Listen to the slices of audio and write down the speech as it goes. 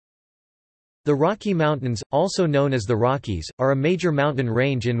The Rocky Mountains, also known as the Rockies, are a major mountain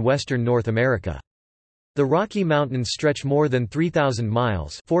range in western North America. The Rocky Mountains stretch more than 3,000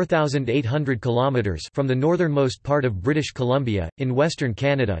 miles (4,800 kilometers) from the northernmost part of British Columbia, in western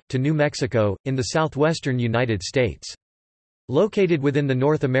Canada, to New Mexico, in the southwestern United States. Located within the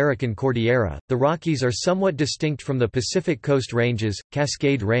North American Cordillera, the Rockies are somewhat distinct from the Pacific Coast Ranges,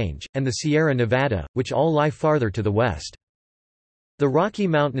 Cascade Range, and the Sierra Nevada, which all lie farther to the west. The Rocky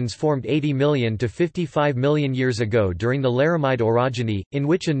Mountains formed 80 million to 55 million years ago during the Laramide orogeny, in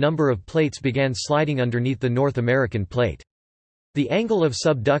which a number of plates began sliding underneath the North American plate. The angle of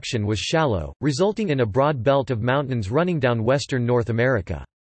subduction was shallow, resulting in a broad belt of mountains running down western North America.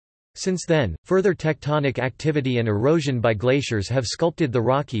 Since then, further tectonic activity and erosion by glaciers have sculpted the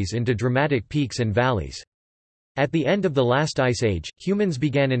Rockies into dramatic peaks and valleys. At the end of the last ice age, humans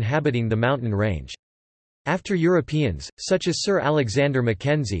began inhabiting the mountain range. After Europeans, such as Sir Alexander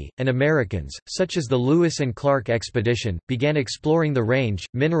Mackenzie, and Americans, such as the Lewis and Clark expedition, began exploring the range,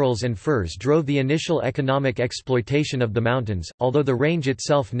 minerals and furs drove the initial economic exploitation of the mountains, although the range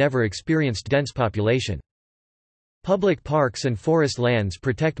itself never experienced dense population. Public parks and forest lands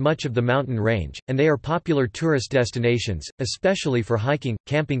protect much of the mountain range, and they are popular tourist destinations, especially for hiking,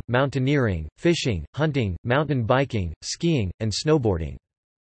 camping, mountaineering, fishing, hunting, mountain biking, skiing, and snowboarding.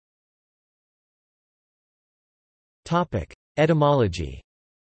 Etymology.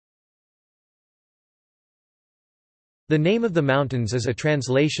 The name of the mountains is a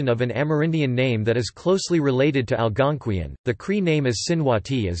translation of an Amerindian name that is closely related to Algonquian. The Cree name as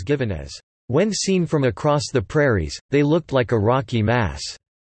Sinwati is given as, "When seen from across the prairies, they looked like a rocky mass."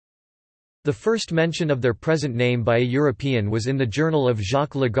 The first mention of their present name by a European was in the journal of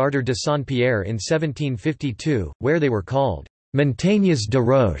Jacques Legardeur de Saint-Pierre in 1752, where they were called Montagnes de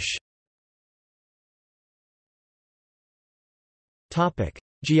Roche.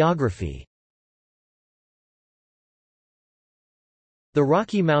 Geography. The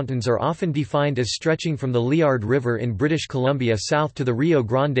Rocky Mountains are often defined as stretching from the Liard River in British Columbia south to the Rio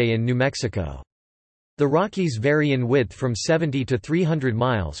Grande in New Mexico. The Rockies vary in width from 70 to 300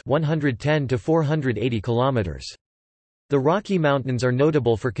 miles (110 to 480 kilometers). The Rocky Mountains are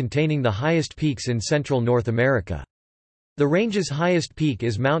notable for containing the highest peaks in central North America. The range's highest peak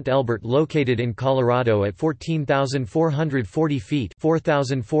is Mount Elbert, located in Colorado at 14,440 feet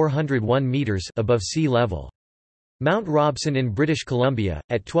 (4,401 meters) above sea level. Mount Robson in British Columbia,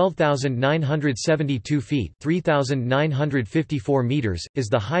 at 12,972 feet (3,954 meters), is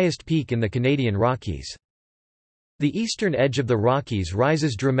the highest peak in the Canadian Rockies. The eastern edge of the Rockies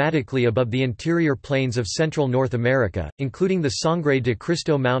rises dramatically above the interior plains of central North America, including the Sangre de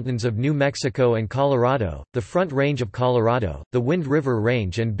Cristo Mountains of New Mexico and Colorado, the Front Range of Colorado, the Wind River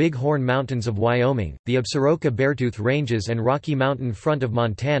Range and Big Horn Mountains of Wyoming, the Absaroka-Beartooth Ranges and Rocky Mountain Front of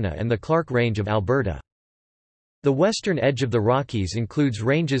Montana, and the Clark Range of Alberta. The western edge of the Rockies includes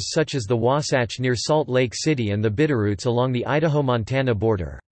ranges such as the Wasatch near Salt Lake City and the Bitterroots along the Idaho-Montana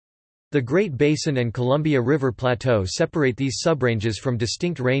border. The Great Basin and Columbia River Plateau separate these subranges from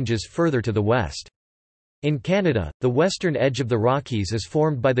distinct ranges further to the west. In Canada, the western edge of the Rockies is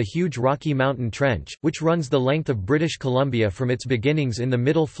formed by the huge Rocky Mountain Trench, which runs the length of British Columbia from its beginnings in the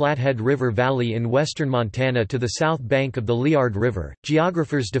Middle Flathead River Valley in western Montana to the south bank of the Liard River.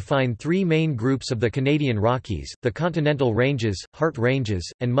 Geographers define three main groups of the Canadian Rockies: the Continental Ranges, Hart Ranges,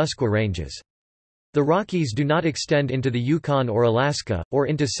 and Muskwa Ranges. The Rockies do not extend into the Yukon or Alaska, or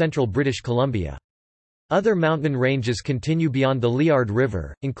into central British Columbia. Other mountain ranges continue beyond the Liard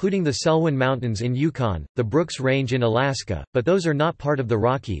River, including the Selwyn Mountains in Yukon, the Brooks Range in Alaska, but those are not part of the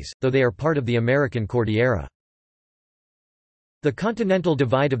Rockies, though they are part of the American Cordillera. The Continental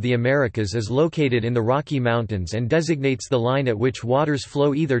Divide of the Americas is located in the Rocky Mountains and designates the line at which waters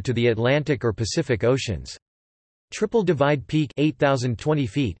flow either to the Atlantic or Pacific Oceans. Triple Divide Peak 8,020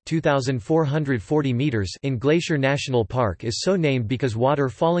 feet (2,440 meters) in Glacier National Park is so named because water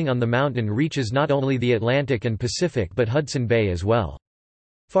falling on the mountain reaches not only the Atlantic and Pacific but Hudson Bay as well.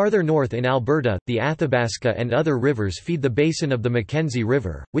 Farther north in Alberta, the Athabasca and other rivers feed the basin of the Mackenzie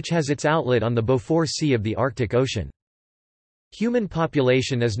River, which has its outlet on the Beaufort Sea of the Arctic Ocean. Human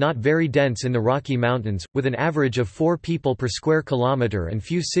population is not very dense in the Rocky Mountains, with an average of 4 people per square kilometre and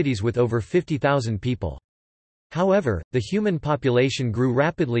few cities with over 50,000 people. However, the human population grew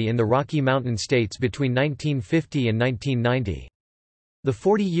rapidly in the Rocky Mountain states between 1950 and 1990. The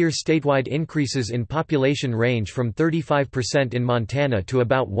 40-year statewide increases in population range from 35% in Montana to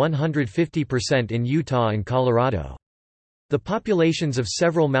about 150% in Utah and Colorado. The populations of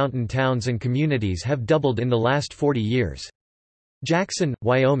several mountain towns and communities have doubled in the last 40 years. Jackson,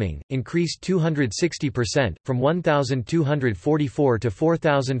 Wyoming, increased 260%, from 1,244 to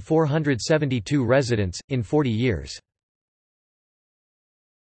 4,472 residents, in 40 years.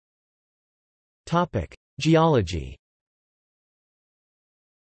 Geology.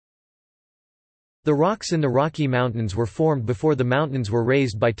 The rocks in the Rocky Mountains were formed before the mountains were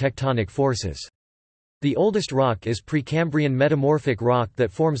raised by tectonic forces. The oldest rock is Precambrian metamorphic rock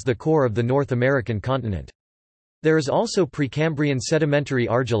that forms the core of the North American continent. There is also Precambrian sedimentary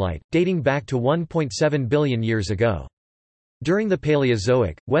argillite, dating back to 1.7 billion years ago. During the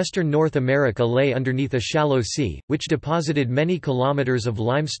Paleozoic, western North America lay underneath a shallow sea, which deposited many kilometers of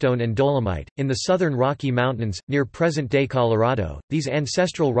limestone and dolomite. In the southern Rocky Mountains, near present-day Colorado, these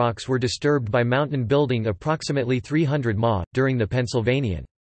ancestral rocks were disturbed by mountain building approximately 300 ma. during the Pennsylvanian.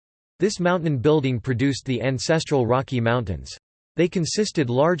 This mountain building produced the ancestral Rocky Mountains. They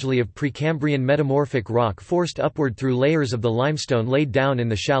consisted largely of Precambrian metamorphic rock forced upward through layers of the limestone laid down in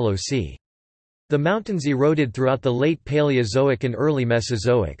the shallow sea. The mountains eroded throughout the late Paleozoic and early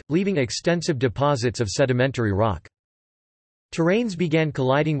Mesozoic, leaving extensive deposits of sedimentary rock. Terrains began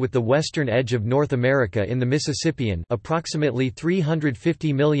colliding with the western edge of North America in the Mississippian approximately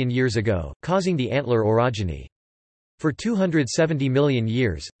 350 million years ago, causing the antler orogeny. For 270 million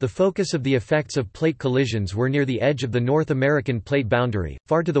years, the focus of the effects of plate collisions were near the edge of the North American plate boundary,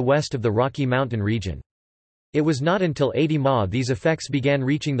 far to the west of the Rocky Mountain region. It was not until 80 ma these effects began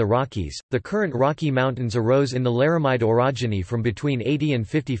reaching the Rockies. The current Rocky Mountains arose in the Laramide orogeny from between 80 and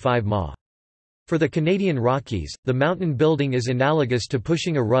 55 ma. For the Canadian Rockies, the mountain building is analogous to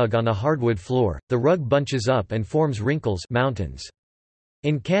pushing a rug on a hardwood floor. The rug bunches up and forms wrinkles, mountains.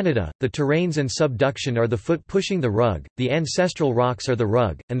 In Canada, the terrains and subduction are the foot pushing the rug, the ancestral rocks are the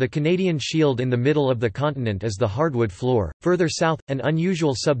rug, and the Canadian shield in the middle of the continent is the hardwood floor. Further south, an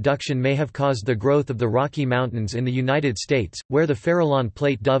unusual subduction may have caused the growth of the Rocky Mountains in the United States, where the Farallon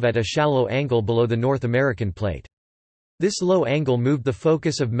Plate dove at a shallow angle below the North American Plate. This low angle moved the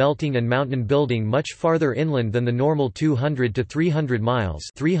focus of melting and mountain building much farther inland than the normal 200 to 300 miles,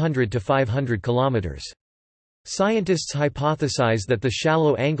 300 to 500 kilometers. Scientists hypothesize that the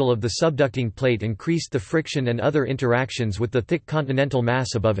shallow angle of the subducting plate increased the friction and other interactions with the thick continental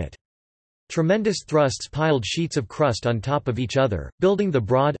mass above it. Tremendous thrusts piled sheets of crust on top of each other, building the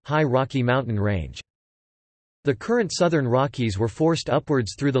broad, high Rocky Mountain range. The current southern Rockies were forced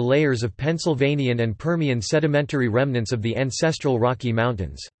upwards through the layers of Pennsylvanian and Permian sedimentary remnants of the ancestral Rocky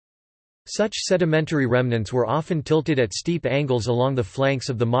Mountains. Such sedimentary remnants were often tilted at steep angles along the flanks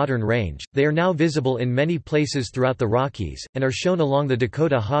of the modern range. They are now visible in many places throughout the Rockies, and are shown along the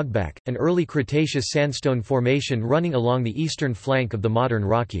Dakota Hogback, an early Cretaceous sandstone formation running along the eastern flank of the modern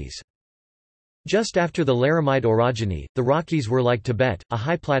Rockies. Just after the Laramide orogeny, the Rockies were like Tibet, a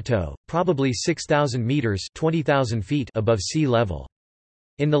high plateau, probably 6,000 meters (20,000 feet) above sea level.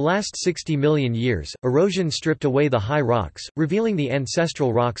 In the last 60 million years, erosion stripped away the high rocks, revealing the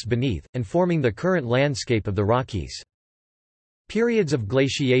ancestral rocks beneath, and forming the current landscape of the Rockies. Periods of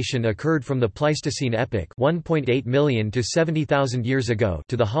glaciation occurred from the Pleistocene epoch 1.8 million to 70,000 years ago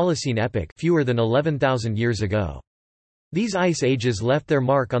to the Holocene epoch fewer than 11,000 years ago. These ice ages left their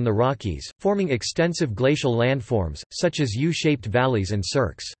mark on the Rockies, forming extensive glacial landforms, such as U-shaped valleys and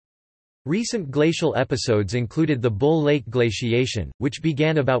cirques. Recent glacial episodes included the Bull Lake glaciation, which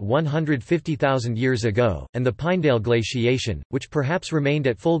began about 150,000 years ago, and the Pinedale glaciation, which perhaps remained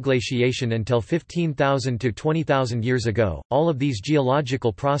at full glaciation until 15,000 to 20,000 years ago. All of these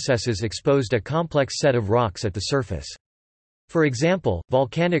geological processes exposed a complex set of rocks at the surface. For example,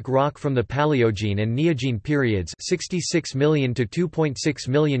 volcanic rock from the Paleogene and Neogene periods 66 million to 2.6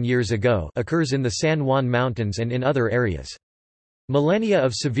 million years ago occurs in the San Juan Mountains and in other areas. Millennia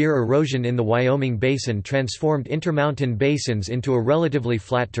of severe erosion in the Wyoming Basin transformed intermountain basins into a relatively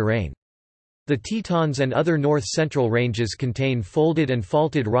flat terrain. The Tetons and other north-central ranges contain folded and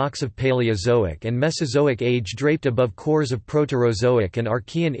faulted rocks of Paleozoic and Mesozoic age draped above cores of Proterozoic and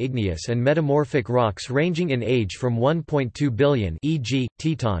Archean igneous and metamorphic rocks ranging in age from 1.2 billion e.g.,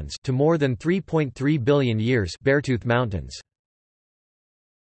 Tetons to more than 3.3 billion years Beartooth Mountains.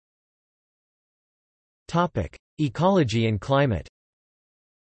 Ecology and climate.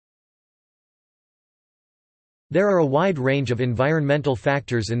 There are a wide range of environmental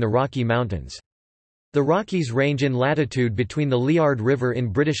factors in the Rocky Mountains. The Rockies range in latitude between the Liard River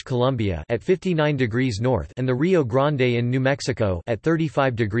in British Columbia at 59 degrees north and the Rio Grande in New Mexico at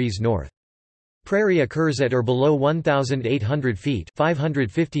 35 degrees north. Prairie occurs at or below 1,800 feet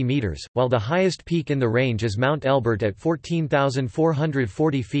 (550 meters), while the highest peak in the range is Mount Elbert at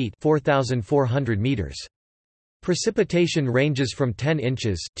 14,440 feet (4,400 meters). Precipitation ranges from 10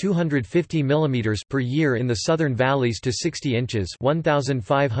 inches (250 mm) per year in the southern valleys to 60 inches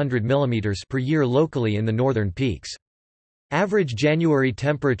 (1,500 mm) per year locally in the northern peaks. Average January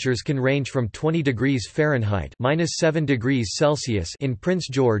temperatures can range from 20 degrees Fahrenheit (-7 degrees Celsius) in Prince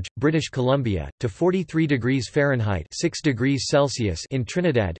George, British Columbia, to 43 degrees Fahrenheit (6 degrees Celsius) in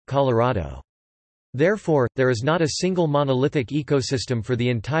Trinidad, Colorado. Therefore, there is not a single monolithic ecosystem for the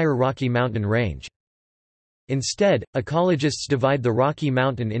entire Rocky Mountain range. Instead, ecologists divide the Rocky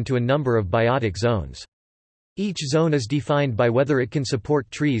Mountain into a number of biotic zones. Each zone is defined by whether it can support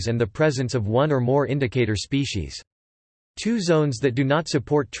trees and the presence of one or more indicator species. Two zones that do not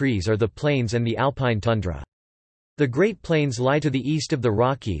support trees are the plains and the alpine tundra. The Great Plains lie to the east of the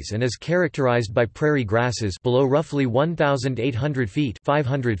Rockies and is characterized by prairie grasses below roughly 1,800 feet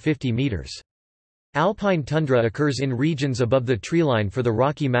 (550 meters). Alpine tundra occurs in regions above the treeline for the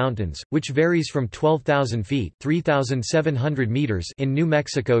Rocky Mountains, which varies from 12,000 feet (3,700 meters) in New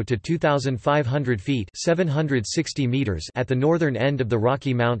Mexico to 2,500 feet (760 meters) at the northern end of the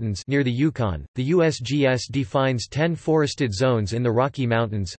Rocky Mountains near the Yukon. The USGS defines 10 forested zones in the Rocky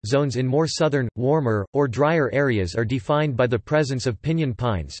Mountains. Zones in more southern, warmer, or drier areas are defined by the presence of pinyon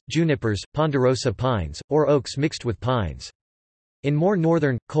pines, junipers, ponderosa pines, or oaks mixed with pines. In more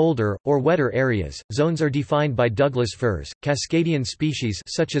northern, colder, or wetter areas, zones are defined by Douglas firs, Cascadian species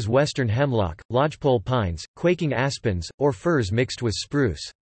such as western hemlock, lodgepole pines, quaking aspens, or firs mixed with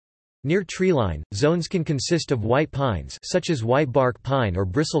spruce. Near treeline, zones can consist of white pines such as whitebark pine or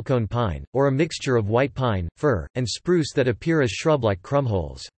bristlecone pine, or a mixture of white pine, fir, and spruce that appear as shrub-like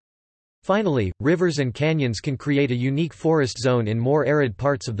crumbholes. Finally, rivers and canyons can create a unique forest zone in more arid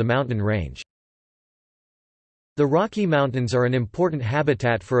parts of the mountain range. The Rocky Mountains are an important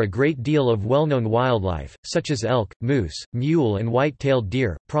habitat for a great deal of well-known wildlife, such as elk, moose, mule and white-tailed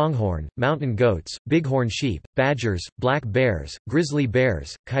deer, pronghorn, mountain goats, bighorn sheep, badgers, black bears, grizzly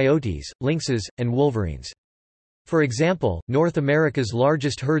bears, coyotes, lynxes, and wolverines. For example, North America's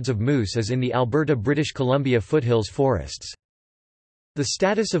largest herds of moose is in the Alberta, British Columbia foothills forests. The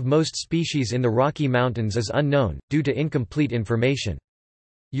status of most species in the Rocky Mountains is unknown, due to incomplete information.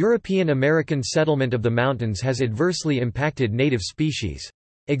 European-American settlement of the mountains has adversely impacted native species.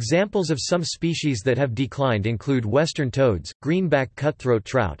 Examples of some species that have declined include western toads, greenback cutthroat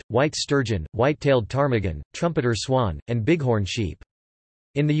trout, white sturgeon, white-tailed ptarmigan, trumpeter swan, and bighorn sheep.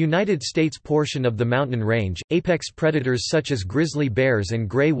 In the United States portion of the mountain range, apex predators such as grizzly bears and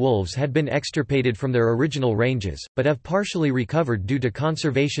gray wolves had been extirpated from their original ranges, but have partially recovered due to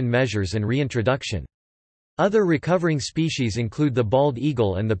conservation measures and reintroduction. Other recovering species include the bald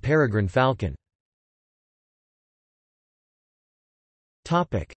eagle and the peregrine falcon.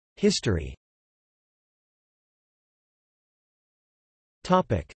 History.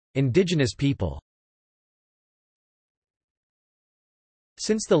 Indigenous people.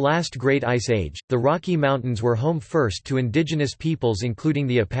 Since the last Great Ice Age, the Rocky Mountains were home first to indigenous peoples including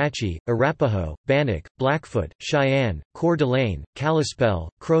the Apache, Arapaho, Bannock, Blackfoot, Cheyenne, Coeur d'Alene, Kalispel,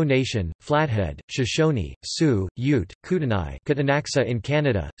 Crow Nation, Flathead, Shoshone, Sioux, Ute, Kootenai, Ktunaxa in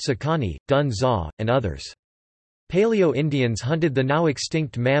Canada, Sakani, Dun-Zah, and others. Paleo-Indians hunted the now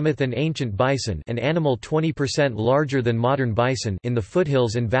extinct mammoth and ancient bison, an animal 20% larger than modern bison, in the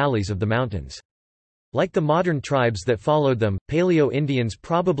foothills and valleys of the mountains. Like the modern tribes that followed them, Paleo-Indians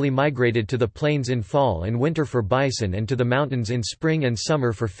probably migrated to the plains in fall and winter for bison and to the mountains in spring and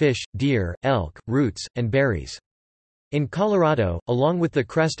summer for fish, deer, elk, roots, and berries. In Colorado, along with the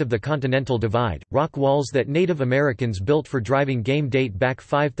crest of the Continental Divide, rock walls that Native Americans built for driving game date back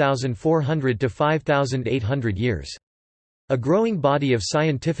 5,400 to 5,800 years. A growing body of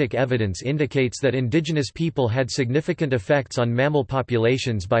scientific evidence indicates that indigenous people had significant effects on mammal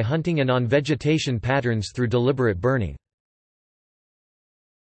populations by hunting and on vegetation patterns through deliberate burning.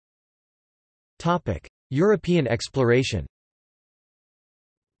 European exploration.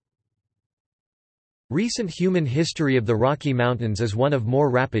 Recent human history of the Rocky Mountains is one of more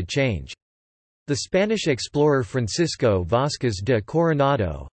rapid change. The Spanish explorer Francisco Vázquez de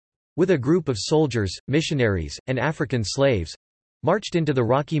Coronado, with a group of soldiers, missionaries, and African slaves, marched into the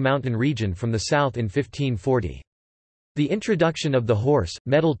Rocky Mountain region from the south in 1540. The introduction of the horse,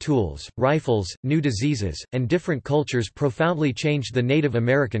 metal tools, rifles, new diseases, and different cultures profoundly changed the Native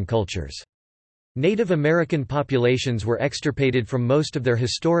American cultures. Native American populations were extirpated from most of their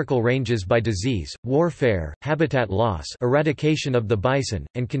historical ranges by disease, warfare, habitat loss, eradication of the bison,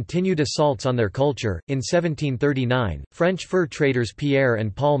 and continued assaults on their culture. In 1739, French fur traders Pierre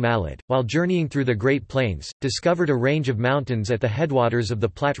and Paul Mallet, while journeying through the Great Plains, discovered a range of mountains at the headwaters of the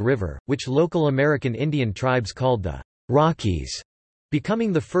Platte River, which local American Indian tribes called the Rockies.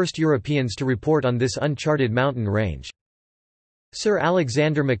 becoming the first Europeans to report on this uncharted mountain range. Sir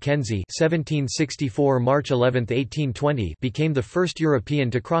Alexander Mackenzie (1764 March 11, 1820) became the first European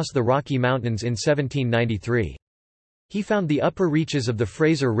to cross the Rocky Mountains in 1793. He found the upper reaches of the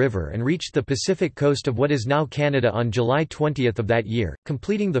Fraser River and reached the Pacific coast of what is now Canada on July 20 of that year,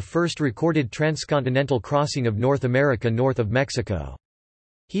 completing the first recorded transcontinental crossing of North America north of Mexico.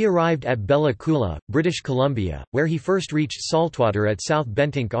 He arrived at Bella Coola, British Columbia, where he first reached saltwater at South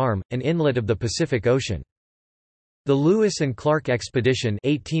Bentinck Arm, an inlet of the Pacific Ocean. The Lewis and Clark Expedition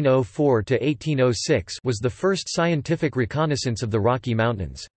 (1804–1806) was the first scientific reconnaissance of the Rocky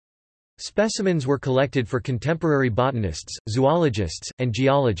Mountains. Specimens were collected for contemporary botanists, zoologists, and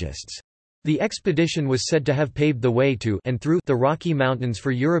geologists. The expedition was said to have paved the way to and through the Rocky Mountains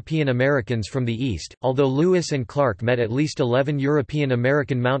for European Americans from the east. Although Lewis and Clark met at least 11 European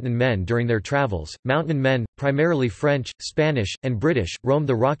American mountain men during their travels, mountain men, primarily French, Spanish, and British, roamed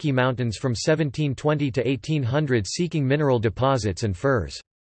the Rocky Mountains from 1720 to 1800 seeking mineral deposits and furs.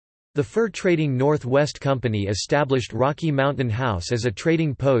 The fur-trading Northwest Company established Rocky Mountain House as a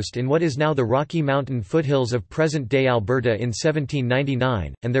trading post in what is now the Rocky Mountain foothills of present-day Alberta in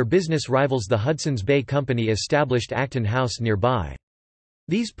 1799, and their business rivals the Hudson's Bay Company established Acton House nearby.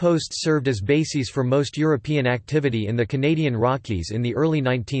 These posts served as bases for most European activity in the Canadian Rockies in the early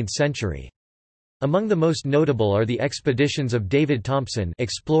 19th century. Among the most notable are the expeditions of David Thompson,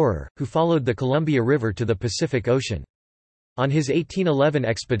 explorer, who followed the Columbia River to the Pacific Ocean. On his 1811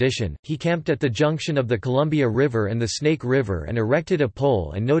 expedition, he camped at the junction of the Columbia River and the Snake River and erected a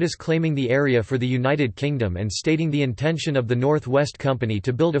pole and notice claiming the area for the United Kingdom and stating the intention of the Northwest Company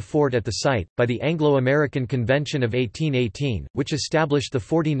to build a fort at the site, by the Anglo-American Convention of 1818, which established the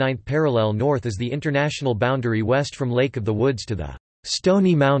 49th parallel north as the international boundary west from Lake of the Woods to the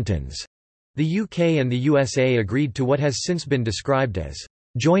Stony Mountains. The UK and the USA agreed to what has since been described as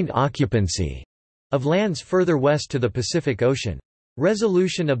joint occupancy of lands further west to the Pacific Ocean.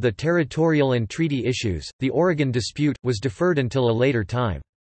 Resolution of the territorial and treaty issues, the Oregon dispute, was deferred until a later time.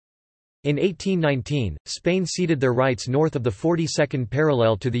 In 1819, Spain ceded their rights north of the 42nd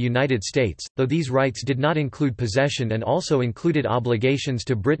parallel to the United States, though these rights did not include possession and also included obligations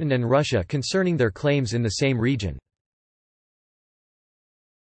to Britain and Russia concerning their claims in the same region.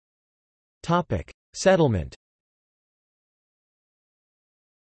 Settlement.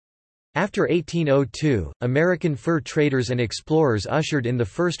 After 1802, American fur traders and explorers ushered in the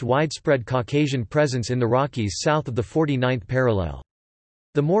first widespread Caucasian presence in the Rockies south of the 49th parallel.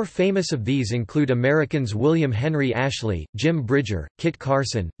 The more famous of these include Americans William Henry Ashley, Jim Bridger, Kit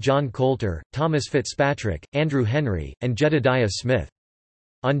Carson, John Coulter, Thomas Fitzpatrick, Andrew Henry, and Jedediah Smith.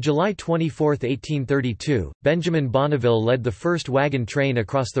 On July 24, 1832, Benjamin Bonneville led the first wagon train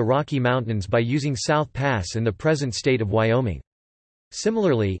across the Rocky Mountains by using South Pass in the present state of Wyoming.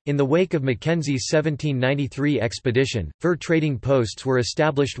 Similarly, in the wake of Mackenzie's 1793 expedition, fur trading posts were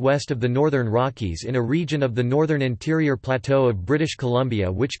established west of the Northern Rockies in a region of the northern interior plateau of British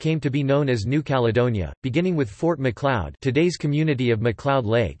Columbia which came to be known as New Caledonia, beginning with Fort Macleod, today's community of Macleod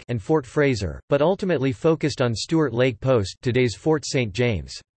Lake, and Fort Fraser, but ultimately focused on Stuart Lake Post, today's Fort St.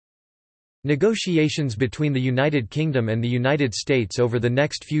 James. Negotiations between the United Kingdom and the United States over the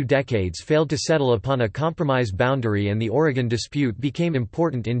next few decades failed to settle upon a compromise boundary, and the Oregon dispute became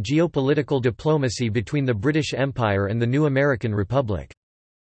important in geopolitical diplomacy between the British Empire and the new American Republic.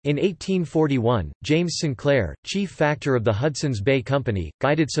 In 1841, James Sinclair, chief factor of the Hudson's Bay Company,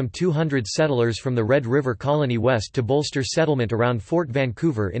 guided some 200 settlers from the Red River Colony west to bolster settlement around Fort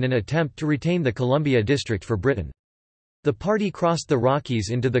Vancouver in an attempt to retain the Columbia District for Britain. The party crossed the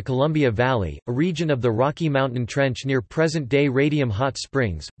Rockies into the Columbia Valley, a region of the Rocky Mountain Trench near present-day Radium Hot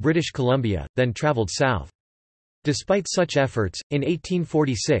Springs, British Columbia, then travelled south. Despite such efforts, in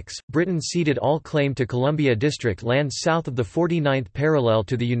 1846, Britain ceded all claim to Columbia District lands south of the 49th parallel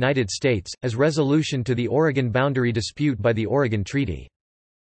to the United States, as resolution to the Oregon boundary dispute by the Oregon Treaty.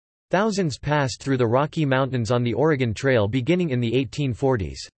 Thousands passed through the Rocky Mountains on the Oregon Trail beginning in the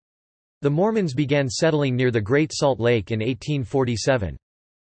 1840s. The Mormons began settling near the Great Salt Lake in 1847.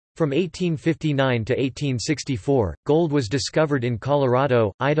 From 1859 to 1864, gold was discovered in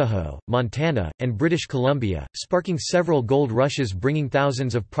Colorado, Idaho, Montana, and British Columbia, sparking several gold rushes bringing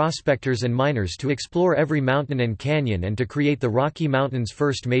thousands of prospectors and miners to explore every mountain and canyon and to create the Rocky Mountains'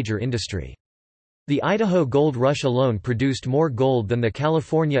 first major industry. The Idaho Gold Rush alone produced more gold than the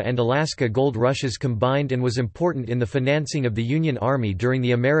California and Alaska gold rushes combined and was important in the financing of the Union Army during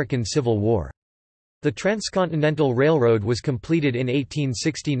the American Civil War. The Transcontinental Railroad was completed in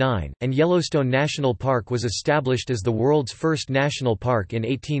 1869, and Yellowstone National Park was established as the world's first national park in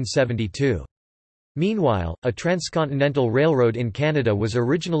 1872. Meanwhile, a transcontinental railroad in Canada was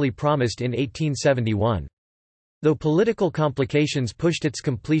originally promised in 1871. Though political complications pushed its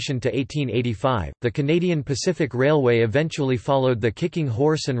completion to 1885, the Canadian Pacific Railway eventually followed the Kicking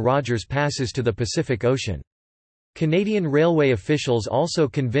Horse and Rogers Passes to the Pacific Ocean. Canadian railway officials also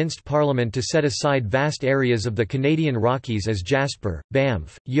convinced Parliament to set aside vast areas of the Canadian Rockies as Jasper,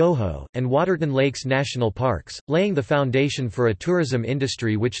 Banff, Yoho, and Waterton Lakes national parks, laying the foundation for a tourism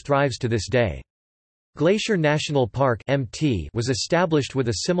industry which thrives to this day. Glacier National Park (MT) was established with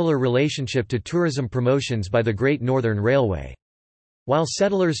a similar relationship to tourism promotions by the Great Northern Railway. While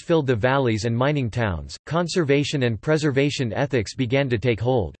settlers filled the valleys and mining towns, conservation and preservation ethics began to take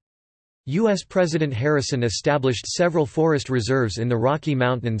hold. U.S. President Harrison established several forest reserves in the Rocky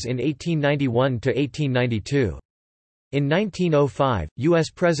Mountains in 1891 to 1892. In 1905, U.S.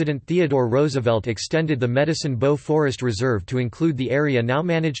 President Theodore Roosevelt extended the Medicine Bow Forest Reserve to include the area now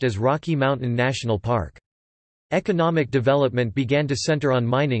managed as Rocky Mountain National Park. Economic development began to center on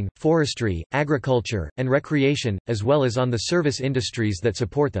mining, forestry, agriculture, and recreation, as well as on the service industries that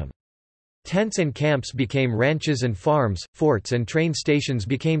support them. Tents and camps became ranches and farms, forts and train stations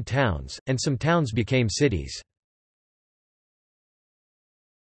became towns, and some towns became cities.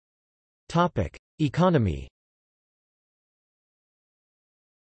 Economy.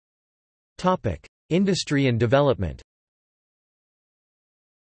 Industry and development.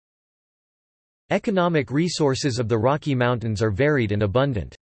 Economic resources of the Rocky Mountains are varied and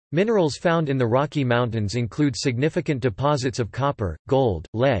abundant. Minerals found in the Rocky Mountains include significant deposits of copper, gold,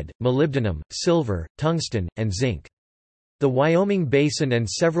 lead, molybdenum, silver, tungsten, and zinc. The Wyoming Basin and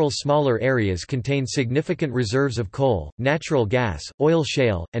several smaller areas contain significant reserves of coal, natural gas, oil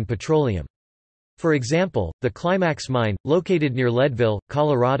shale, and petroleum. For example, the Climax mine, located near Leadville,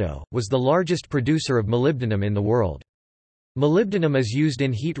 Colorado, was the largest producer of molybdenum in the world. Molybdenum is used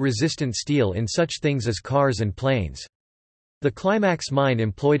in heat-resistant steel in such things as cars and planes. The Climax mine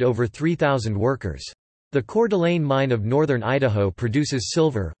employed over 3,000 workers. The Coeur d'Alene mine of northern Idaho produces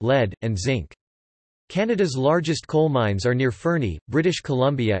silver, lead, and zinc. Canada's largest coal mines are near Fernie, British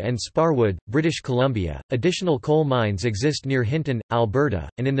Columbia and Sparwood, British Columbia. Additional coal mines exist near Hinton, Alberta,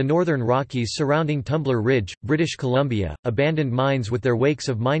 and in the northern Rockies surrounding Tumbler Ridge, British Columbia. Abandoned mines with their wakes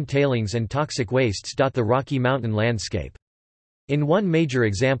of mine tailings and toxic wastes dot the Rocky Mountain landscape. In one major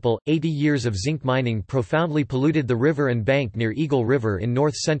example, 80 years of zinc mining profoundly polluted the river and bank near Eagle River in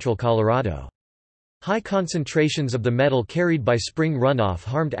north-central Colorado. High concentrations of the metal carried by spring runoff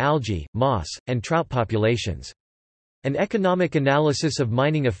harmed algae, moss, and trout populations. An economic analysis of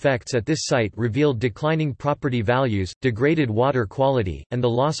mining effects at this site revealed declining property values, degraded water quality, and the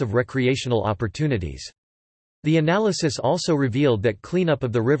loss of recreational opportunities. The analysis also revealed that cleanup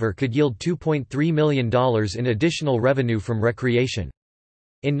of the river could yield $2.3 million in additional revenue from recreation.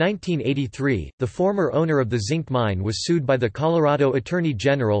 In 1983, the former owner of the zinc mine was sued by the Colorado Attorney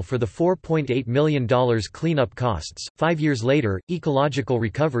General for the $4.8 million cleanup costs. 5 years later, ecological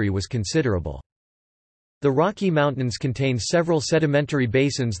recovery was considerable. The Rocky Mountains contain several sedimentary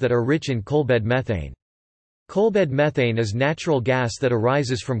basins that are rich in coalbed methane. Coalbed methane is natural gas that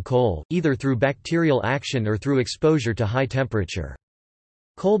arises from coal, either through bacterial action or through exposure to high temperature.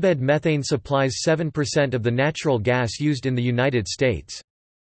 Coalbed methane supplies 7% of the natural gas used in the United States.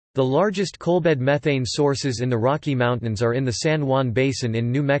 The largest coalbed methane sources in the Rocky Mountains are in the San Juan Basin in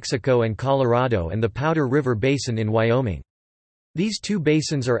New Mexico and Colorado and the Powder River Basin in Wyoming. These two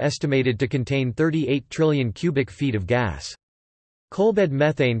basins are estimated to contain 38 trillion cubic feet of gas. Coalbed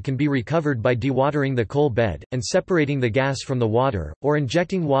methane can be recovered by dewatering the coal bed, and separating the gas from the water, or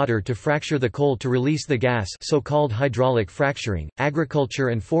injecting water to fracture the coal to release the gas, so-called hydraulic fracturing. Agriculture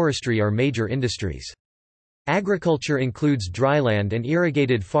and forestry are major industries. Agriculture includes dryland and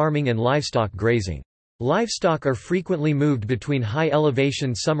irrigated farming and livestock grazing. Livestock are frequently moved between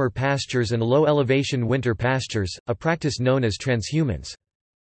high-elevation summer pastures and low-elevation winter pastures, a practice known as transhumance.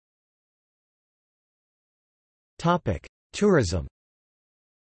 Tourism.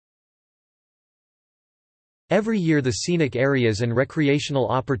 Every year the scenic areas and recreational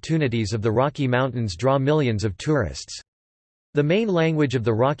opportunities of the Rocky Mountains draw millions of tourists. The main language of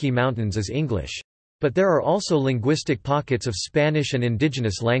the Rocky Mountains is English. But there are also linguistic pockets of Spanish and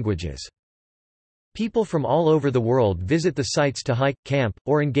indigenous languages. People from all over the world visit the sites to hike, camp,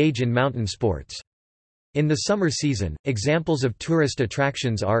 or engage in mountain sports. In the summer season, examples of tourist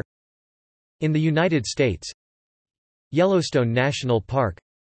attractions are: in the United States, Yellowstone National Park,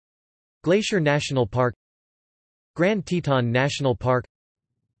 Glacier National Park, Grand Teton National Park,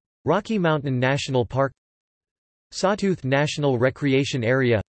 Rocky Mountain National Park, Sawtooth National Recreation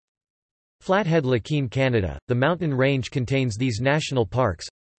Area, Flathead Lakeene, Canada. The mountain range contains these national parks: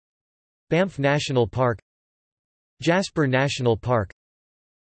 Banff National Park, Jasper National Park,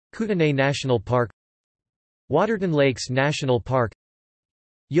 Kootenay National Park, Waterton Lakes National Park,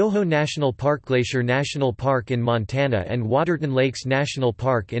 Yoho National Park. Glacier National Park in Montana and Waterton Lakes National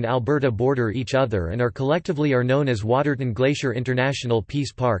Park in Alberta border each other and are collectively known as Waterton Glacier International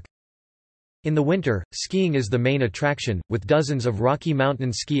Peace Park. In the winter, skiing is the main attraction, with dozens of Rocky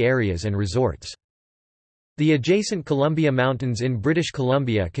Mountain ski areas and resorts. The adjacent Columbia Mountains in British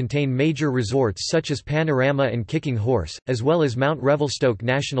Columbia contain major resorts such as Panorama and Kicking Horse, as well as Mount Revelstoke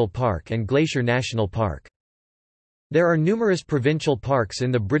National Park and Glacier National Park. There are numerous provincial parks in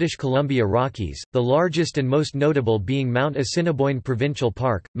the British Columbia Rockies, the largest and most notable being Mount Assiniboine Provincial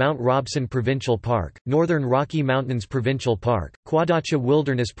Park, Mount Robson Provincial Park, Northern Rocky Mountains Provincial Park, Quadacha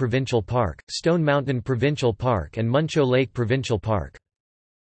Wilderness Provincial Park, Stone Mountain Provincial Park and Muncho Lake Provincial Park.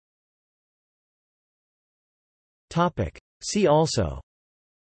 See also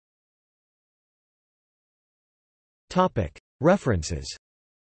References.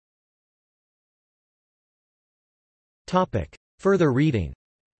 Further reading.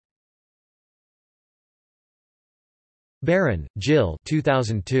 Barron, Jill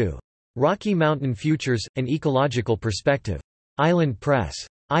 2002. Rocky Mountain Futures, An Ecological Perspective. Island Press.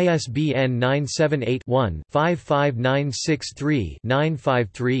 ISBN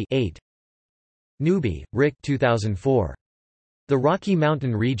 978-1-55963-953-8. Newby, Rick 2004. The Rocky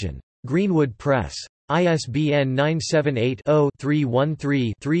Mountain Region. Greenwood Press. ISBN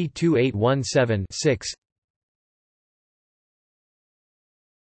 978-0-313-32817-6.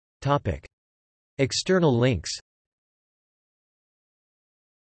 External links.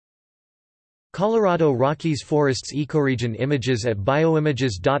 Colorado Rockies Forests Ecoregion Images at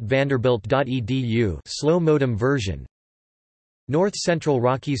bioimages.vanderbilt.edu slow modem version. North Central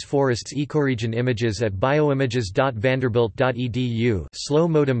Rockies Forests Ecoregion Images at bioimages.vanderbilt.edu slow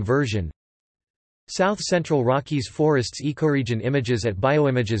modem version. South Central Rockies Forests Ecoregion Images at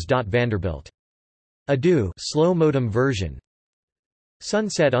bioimages.vanderbilt.edu slow modem version.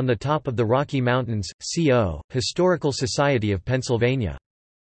 Sunset on the Top of the Rocky Mountains, CO, Historical Society of Pennsylvania.